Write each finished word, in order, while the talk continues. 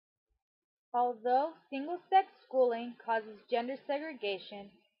Although single-sex schooling causes gender segregation,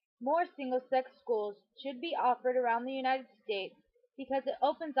 more single-sex schools should be offered around the United States because it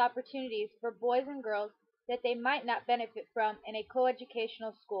opens opportunities for boys and girls that they might not benefit from in a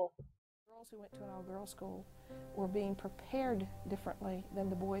coeducational school. Girls who went to an all-girls school were being prepared differently than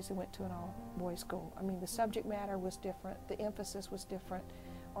the boys who went to an all-boys school. I mean, the subject matter was different, the emphasis was different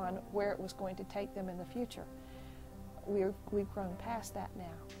on where it was going to take them in the future. We've grown past that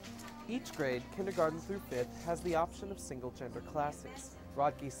now. Each grade, kindergarten through 5th, has the option of single-gender classes.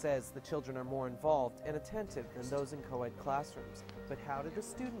 Rodke says the children are more involved and attentive than those in co-ed classrooms. But how did the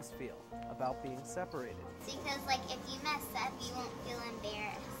students feel about being separated? Because, if you mess up, you won't feel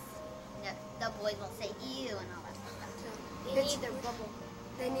embarrassed. The boys won't say ew and all that stuff. They need their bubble.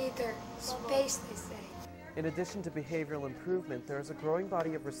 They need their space, they say. In addition to behavioral improvement, there is a growing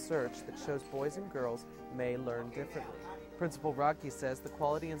body of research that shows boys and girls may learn differently. Principal Rodke says the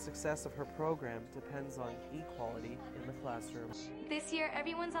quality and success of her program depends on equality in the classroom. This year,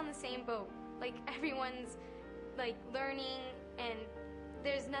 everyone's on the same boat. Everyone's, learning, and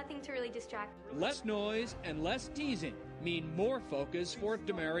there's nothing to really distract. Less noise and less teasing mean more focus for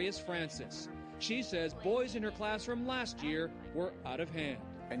Demarius Francis. She says boys in her classroom last year were out of hand.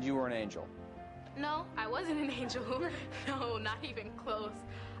 And you were an angel? No, I wasn't an angel. No, not even close.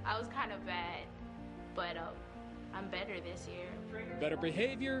 I was kind of bad, but I'm better this year. Better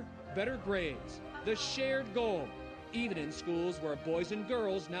behavior, better grades. The shared goal, even in schools where boys and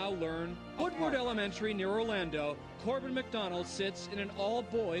girls now learn. Woodward Elementary near Orlando, Corbin McDonald sits in an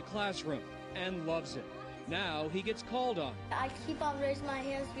all-boy classroom and loves it. Now he gets called on. I keep on raising my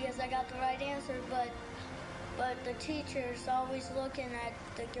hands because I got the right answer, but the teacher's always looking at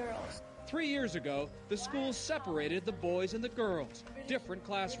the girls. 3 years ago, the school separated the boys and the girls, different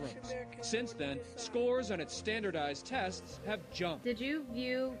classrooms. Since then, scores on its standardized tests have jumped. Did you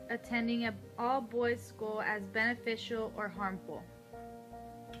view attending an all-boys school as beneficial or harmful?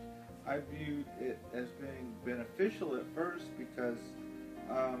 I viewed it as being beneficial at first because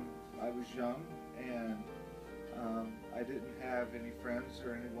I was young and I didn't have any friends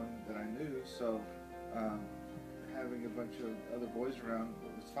or anyone that I knew, so having a bunch of other boys around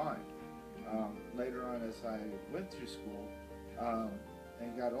was fine. Later on, as I went through school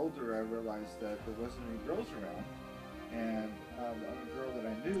and got older, I realized that there wasn't any girls around, and the only girl that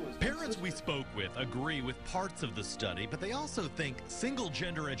I knew was my Parents sister. we spoke with agree with parts of the study, but they also think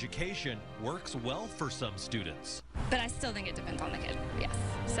single-gender education works well for some students. But I still think it depends on the kid, yes.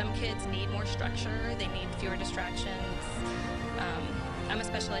 Some kids need more structure, they need fewer distractions. I'm a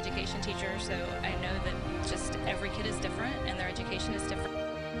special education teacher, so I know that just every kid is different and their education is different.